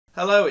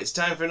Hello, it's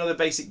time for another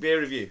basic beer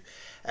review.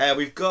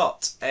 We've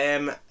got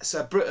a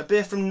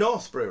beer from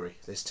North Brewery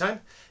this time.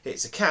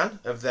 It's a can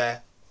of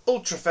their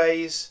Ultra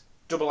Phase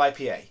Double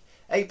IPA,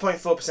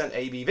 8.4%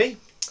 ABV.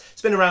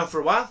 It's been around for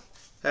a while.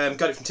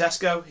 Got it from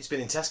Tesco. It's been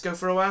in Tesco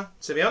for a while,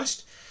 to be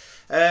honest.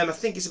 I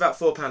think it's about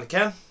 £4 a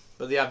can,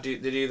 but they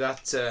do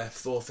that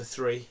 4 for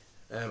 3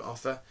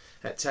 offer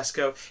at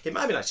Tesco. It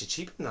might have been actually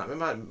cheaper than that. It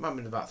might have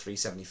been about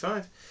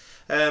 £3.75.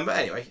 But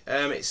anyway,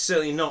 it's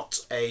certainly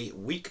not a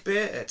weak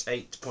beer at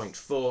 8.4%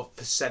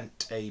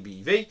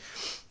 ABV.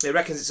 It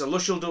reckons it's a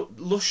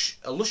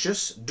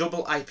luscious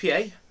double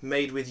IPA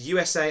made with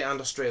USA and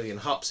Australian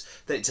hops.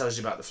 Then it tells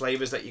you about the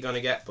flavours that you're going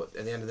to get, but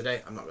at the end of the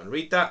day, I'm not going to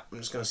read that. I'm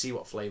just going to see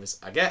what flavours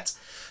I get.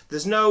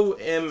 There's no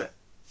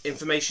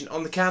information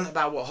on the can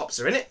about what hops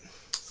are in it,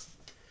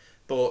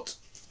 but,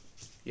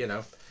 you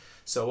know,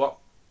 so what?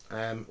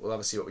 We'll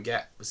have to see what we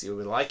get. We'll see if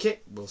we like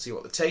it. We'll see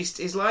what the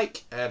taste is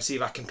like. See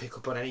if I can pick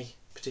up on any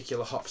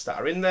particular hops that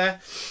are in there.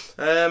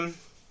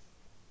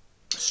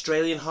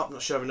 Australian hop.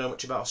 Not sure I know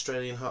much about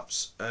Australian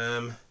hops.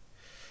 And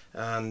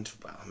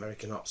well,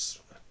 American hops.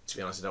 To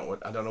be honest,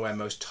 I don't know where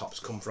most hops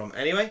come from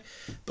anyway.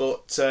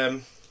 But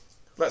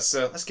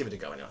let's give it a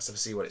go anyway. Let's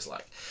see what it's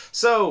like.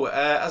 So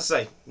as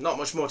I say, not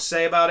much more to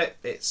say about it.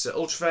 It's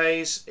Ultra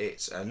Phase.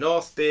 It's a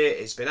North beer.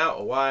 It's been out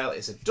a while.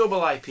 It's a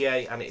double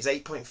IPA and it's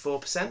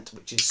 8.4%,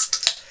 which is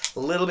a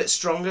little bit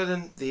stronger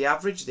than the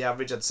average. The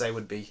average, I'd say,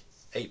 would be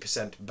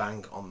 8%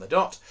 bang on the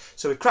dot.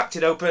 So we've cracked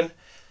it open.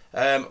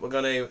 We're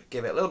going to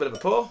give it a little bit of a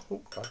pour.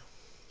 Oh God,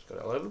 it's got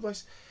it all over the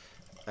place.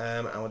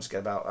 And we'll just get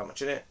about that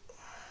much in it.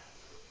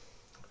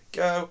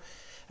 There we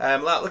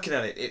go. Looking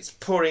at it, it's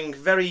pouring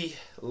very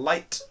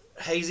light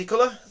hazy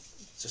colour,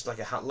 just like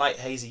a light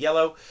hazy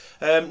yellow.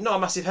 Not a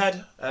massive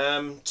head.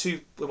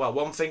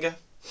 One finger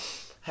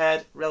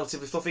head,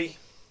 relatively fluffy.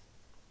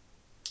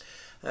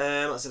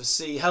 Let's have a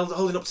see.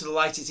 Holding up to the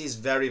light, it is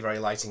very, very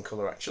light in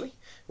colour actually,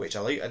 which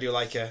I like. I do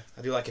like a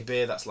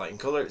beer that's light in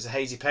colour. It's a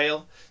hazy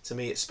pale. To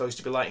me, it's supposed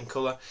to be light in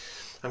colour.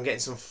 I'm getting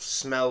some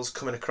smells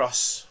coming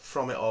across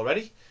from it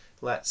already.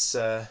 Let's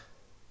get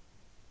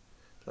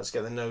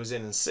the nose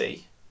in and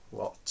see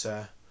what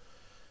the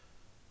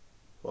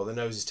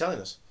nose is telling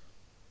us.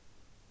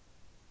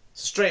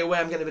 So straight away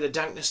I'm getting a bit of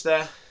dankness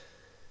there.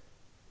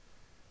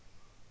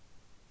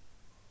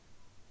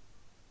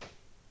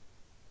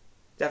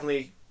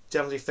 Definitely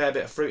a fair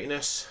bit of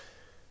fruitiness.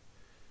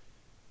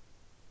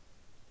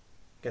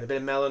 Getting a bit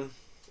of melon,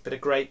 a bit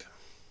of grape,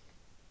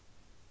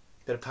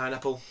 a bit of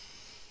pineapple.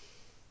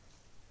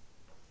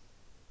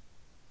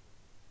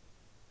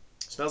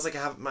 Smells like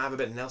I might have a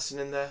bit of Nelson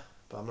in there,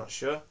 but I'm not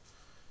sure.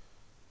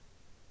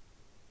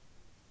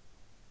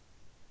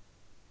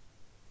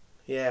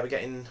 Yeah, we're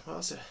getting,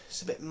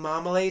 it's a bit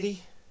marmalade-y.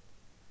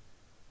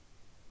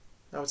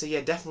 I would say,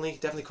 yeah,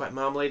 definitely quite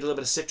marmalade. A little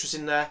bit of citrus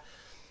in there.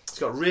 It's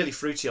got really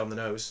fruity on the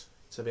nose,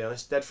 to be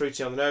honest. Dead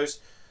fruity on the nose.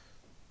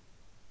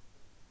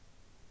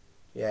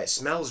 Yeah, it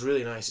smells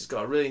really nice. It's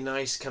got a really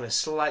nice kind of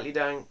slightly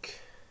dank,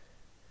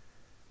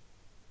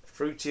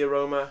 fruity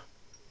aroma.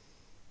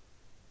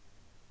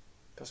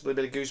 Possibly a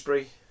bit of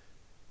gooseberry.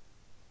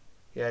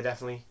 Yeah,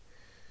 definitely.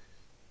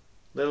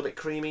 A little bit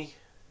creamy.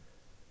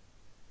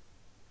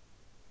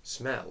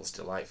 Smells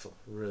delightful.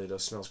 It really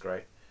does. Smells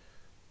great.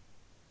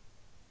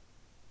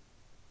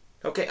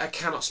 Okay, I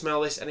cannot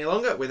smell this any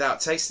longer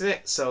without tasting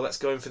it, so let's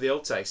go in for the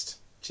old taste.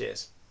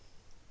 Cheers.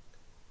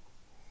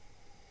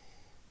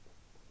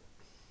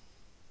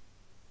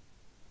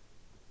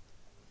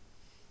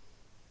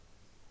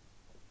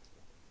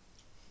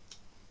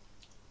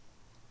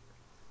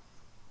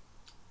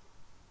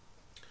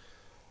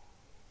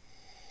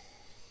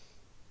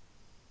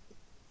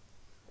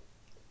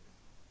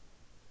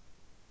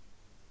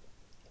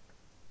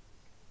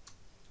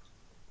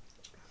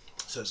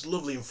 So it's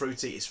lovely and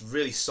fruity. It's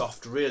really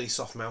soft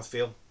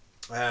mouthfeel.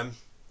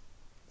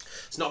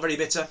 It's not very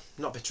bitter,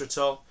 not bitter at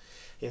all.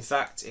 In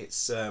fact,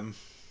 it's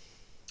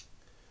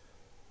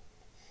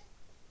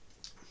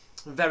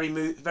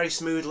very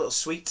smooth, little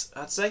sweet,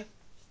 I'd say.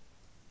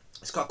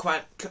 It's got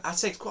quite a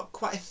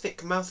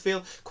thick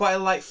mouthfeel, quite a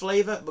light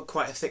flavour, but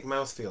quite a thick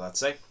mouthfeel, I'd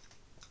say.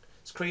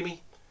 It's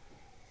creamy.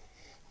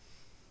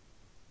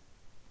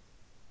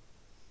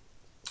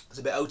 It's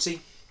a bit oaty.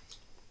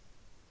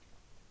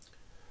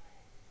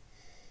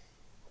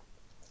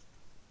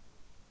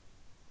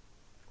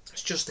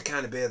 It's just the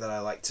kind of beer that I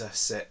like to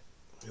sit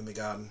in my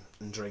garden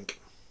and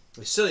drink.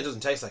 It certainly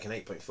doesn't taste like an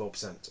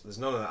 8.4%. There's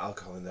none of that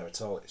alcohol in there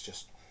at all. It's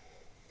just...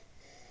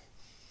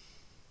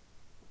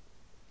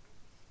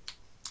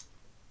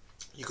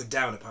 You could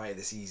down a pint of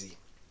this easy.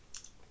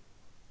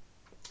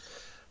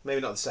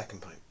 Maybe not the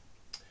second pint.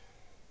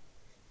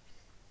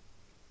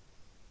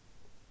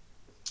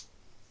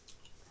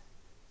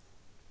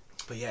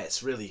 But yeah,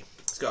 it's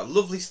got a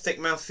lovely thick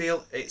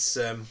mouthfeel.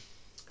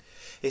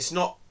 It's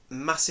not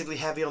massively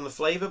heavy on the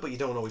flavour, but you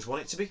don't always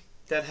want it to be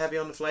dead heavy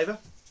on the flavour.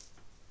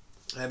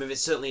 But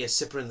it's certainly a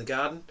sipper in the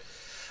garden.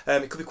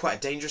 It could be quite a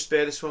dangerous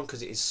beer, this one,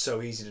 because it is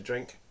so easy to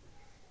drink.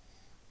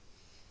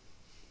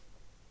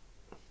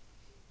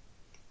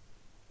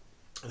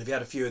 and if you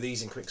had a few of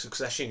these in quick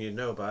succession, you'd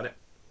know about it.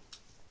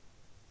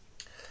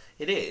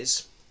 It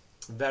is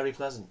very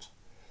pleasant.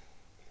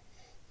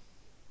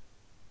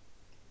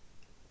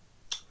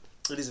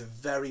 It is a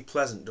very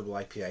pleasant double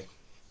IPA.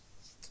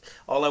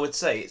 All I would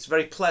say, it's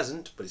very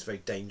pleasant, but it's very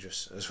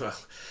dangerous as well.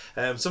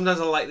 Sometimes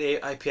I like the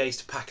IPAs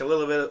to pack a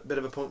little bit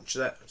of a punch.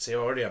 See,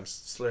 already I'm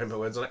slurring my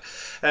words on it.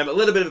 A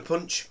little bit of a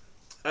punch,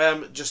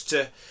 just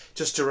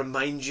to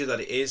remind you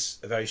that it is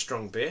a very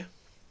strong beer.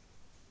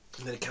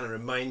 And then it kind of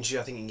reminds you,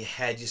 I think in your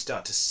head you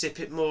start to sip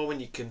it more when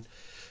you can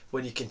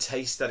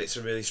taste that it's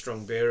a really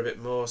strong beer a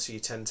bit more. So you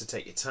tend to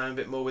take your time a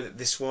bit more with it.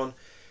 This one,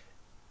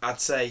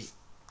 I'd say,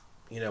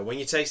 you know, when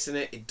you're tasting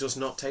it, it does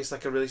not taste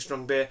like a really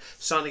strong beer.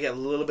 Starting to get a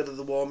little bit of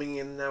the warming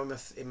in now in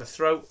my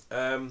throat.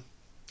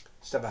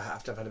 Just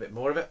have to have had a bit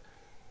more of it.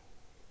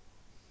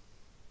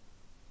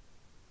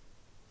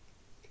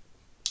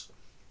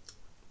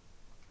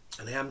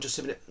 And I am just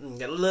sipping it.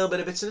 Get a little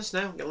bit of bitterness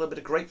now. Get a little bit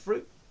of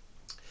grapefruit.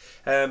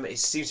 It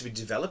seems to be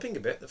developing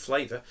a bit, the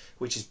flavour,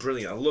 which is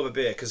brilliant. I love a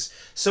beer because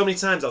so many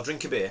times I'll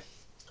drink a beer.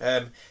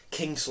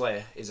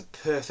 Kingslayer is a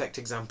perfect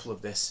example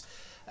of this.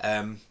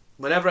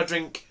 Whenever I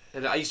drink,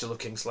 and I used to love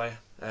Kingslayer.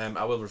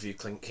 I will review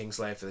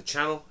Kingslayer for the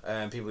channel.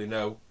 People who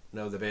know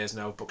the beers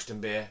know Buxton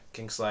Beer,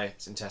 Kingslayer.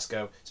 It's in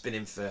Tesco. It's been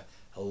in for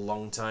a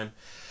long time.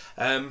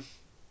 And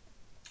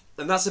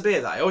that's a beer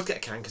that I always get a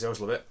can because I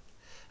always love it.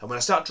 And when I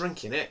start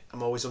drinking it,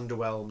 I'm always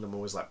underwhelmed. I'm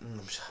always like,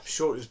 I'm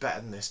sure it was better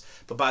than this.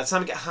 But by the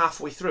time I get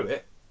halfway through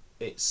it,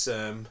 it's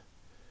the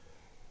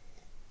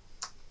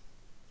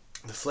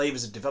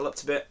flavours have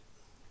developed a bit.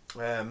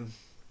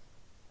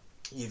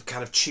 You've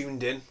kind of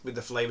tuned in with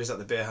the flavours that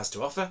the beer has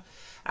to offer,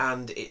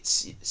 and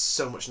it's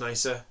so much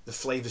nicer. The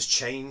flavours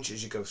change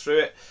as you go through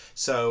it.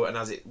 So, and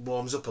as it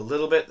warms up a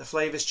little bit, the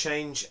flavours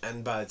change.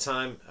 And by the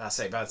time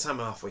I'm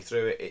halfway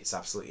through it, it's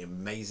absolutely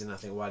amazing. I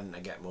think, why didn't I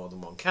get more than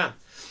one can?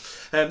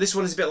 This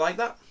one is a bit like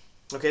that.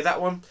 Okay,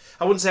 that one,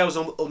 I wouldn't say I was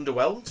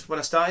underwhelmed when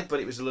I started, but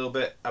it was a little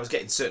bit, I was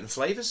getting certain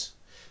flavours.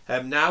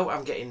 Now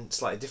I'm getting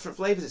slightly different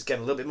flavours. It's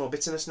getting a little bit more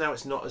bitterness now.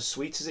 It's not as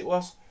sweet as it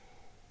was.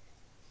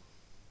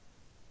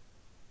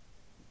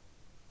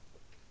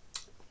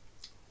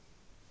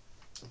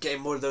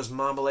 Getting more of those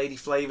marmalade-y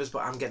flavours,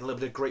 but I'm getting a little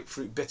bit of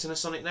grapefruit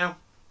bitterness on it now.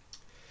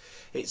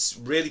 It's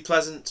really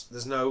pleasant.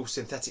 There's no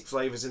synthetic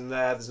flavours in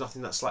there. There's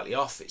nothing that's slightly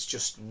off. It's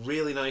just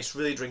really nice,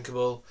 really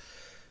drinkable,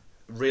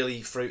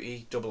 really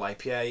fruity double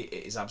IPA.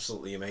 It is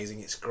absolutely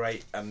amazing. It's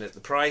great, and at the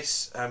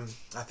price, I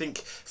think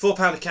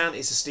 £4 a can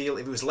is a steal.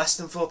 If it was less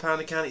than £4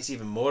 a can, it's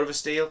even more of a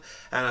steal.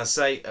 And I'd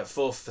say at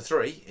 4 for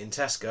 3 in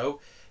Tesco,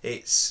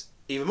 it's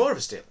even more of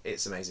a steal.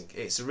 It's amazing.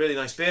 It's a really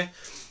nice beer.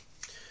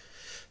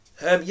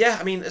 Yeah,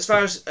 I mean, as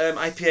far as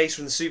IPAs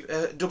from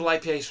the double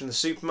IPAs from the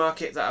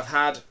supermarket that I've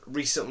had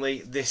recently,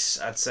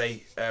 this I'd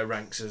say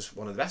ranks as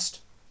one of the best.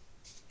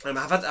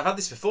 I've had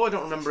this before. I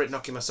don't remember it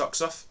knocking my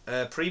socks off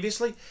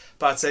previously,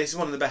 but I'd say this is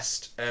one of the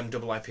best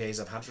double IPAs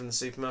I've had from the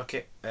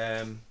supermarket.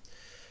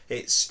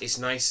 It's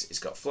nice. It's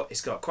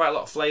got quite a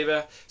lot of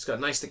flavour. It's got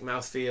a nice thick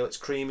mouthfeel. It's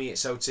creamy.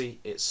 It's oaty.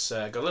 It's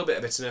got a little bit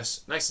of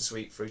bitterness. Nice and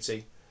sweet,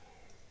 fruity.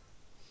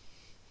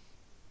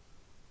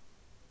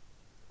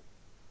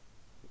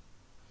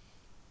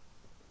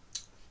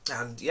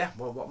 And yeah,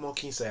 well, what more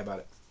can you say about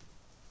it?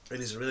 It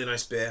is a really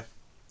nice beer.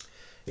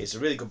 It's a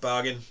really good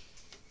bargain.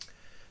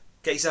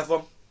 Get yourself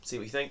one. See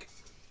what you think.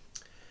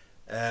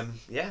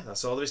 Yeah,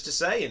 that's all there is to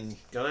say, and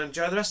go and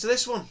enjoy the rest of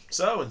this one.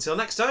 So until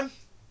next time,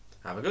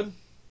 have a good one.